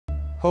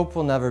Hope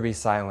will never be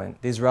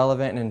silent. These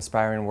relevant and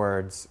inspiring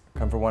words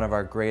come from one of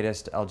our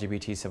greatest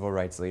LGBT civil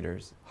rights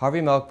leaders.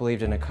 Harvey Milk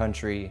believed in a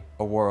country,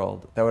 a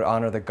world, that would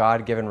honor the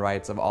God-given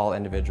rights of all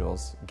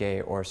individuals, gay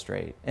or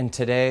straight. And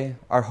today,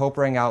 our hope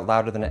rang out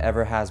louder than it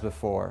ever has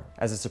before,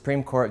 as the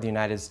Supreme Court of the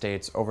United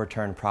States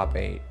overturned Prop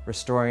 8,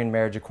 restoring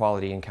marriage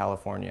equality in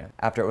California,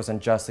 after it was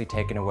unjustly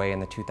taken away in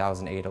the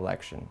 2008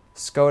 election.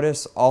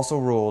 Scotus also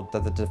ruled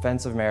that the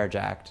Defense of Marriage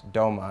Act,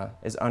 DOMA,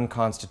 is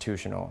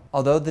unconstitutional.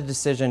 Although the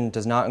decision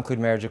does not include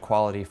marriage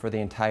equality for the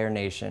entire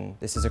nation,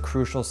 this is a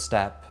crucial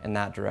step in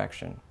that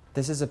direction.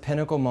 This is a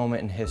pinnacle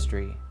moment in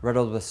history,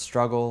 riddled with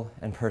struggle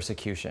and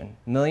persecution.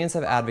 Millions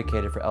have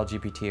advocated for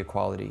LGBT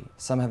equality.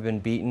 Some have been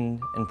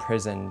beaten,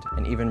 imprisoned,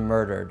 and even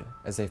murdered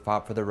as they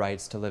fought for the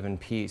rights to live in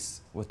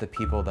peace with the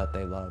people that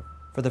they love.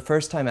 For the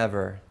first time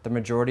ever, the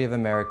majority of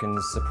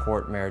Americans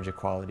support marriage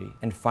equality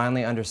and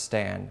finally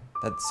understand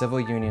that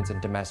civil unions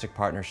and domestic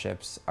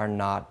partnerships are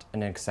not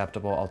an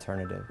acceptable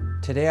alternative.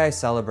 Today I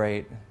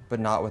celebrate, but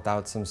not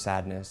without some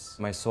sadness.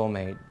 My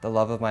soulmate, the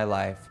love of my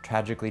life,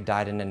 tragically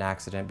died in an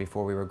accident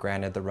before we were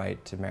granted the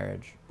right to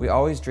marriage. We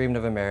always dreamed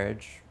of a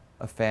marriage,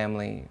 a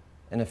family,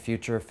 and a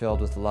future filled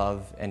with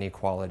love and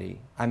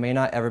equality. I may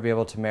not ever be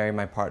able to marry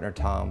my partner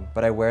Tom,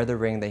 but I wear the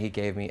ring that he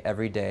gave me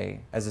every day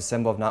as a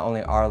symbol of not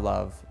only our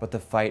love, but the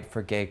fight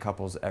for gay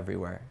couples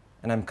everywhere.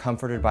 And I'm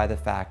comforted by the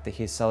fact that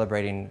he's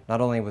celebrating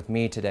not only with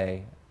me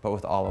today, but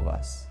with all of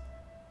us.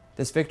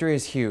 This victory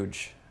is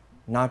huge,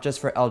 not just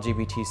for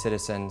LGBT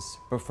citizens,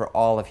 but for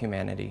all of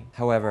humanity.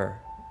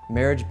 However,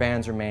 marriage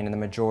bans remain in the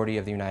majority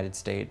of the United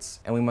States,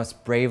 and we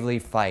must bravely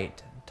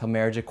fight till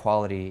marriage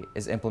equality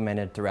is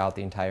implemented throughout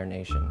the entire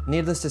nation.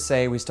 Needless to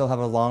say, we still have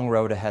a long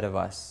road ahead of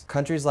us.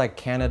 Countries like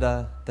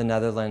Canada, the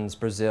Netherlands,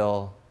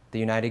 Brazil, the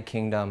United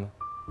Kingdom,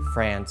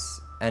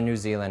 France, and New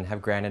Zealand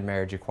have granted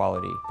marriage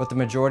equality, but the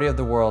majority of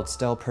the world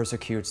still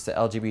persecutes the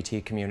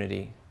LGBT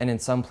community, and in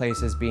some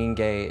places being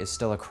gay is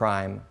still a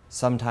crime,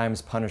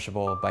 sometimes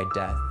punishable by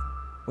death.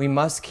 We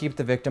must keep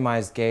the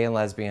victimized gay and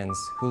lesbians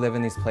who live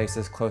in these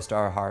places close to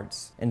our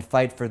hearts and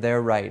fight for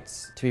their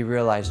rights to be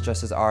realized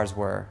just as ours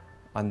were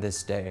on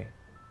this day.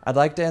 I'd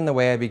like to end the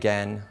way I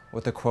began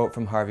with a quote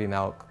from Harvey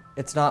Milk.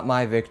 "It's not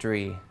my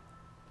victory,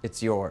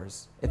 it's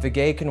yours." If a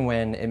gay can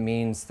win, it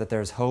means that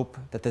there's hope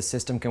that the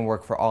system can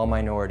work for all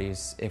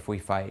minorities if we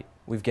fight.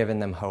 We've given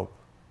them hope.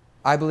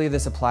 I believe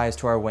this applies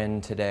to our win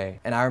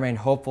today, and I remain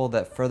hopeful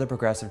that further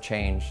progressive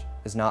change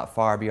is not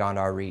far beyond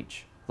our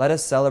reach. Let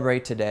us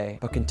celebrate today,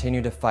 but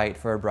continue to fight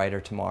for a brighter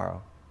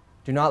tomorrow.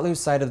 Do not lose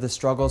sight of the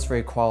struggles for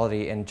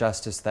equality and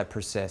justice that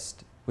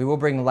persist. We will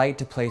bring light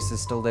to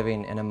places still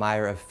living in a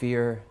mire of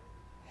fear,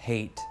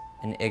 hate,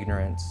 and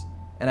ignorance.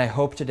 And I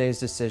hope today's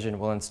decision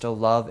will instill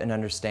love and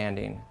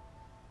understanding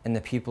in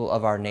the people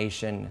of our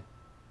nation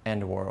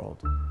and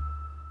world.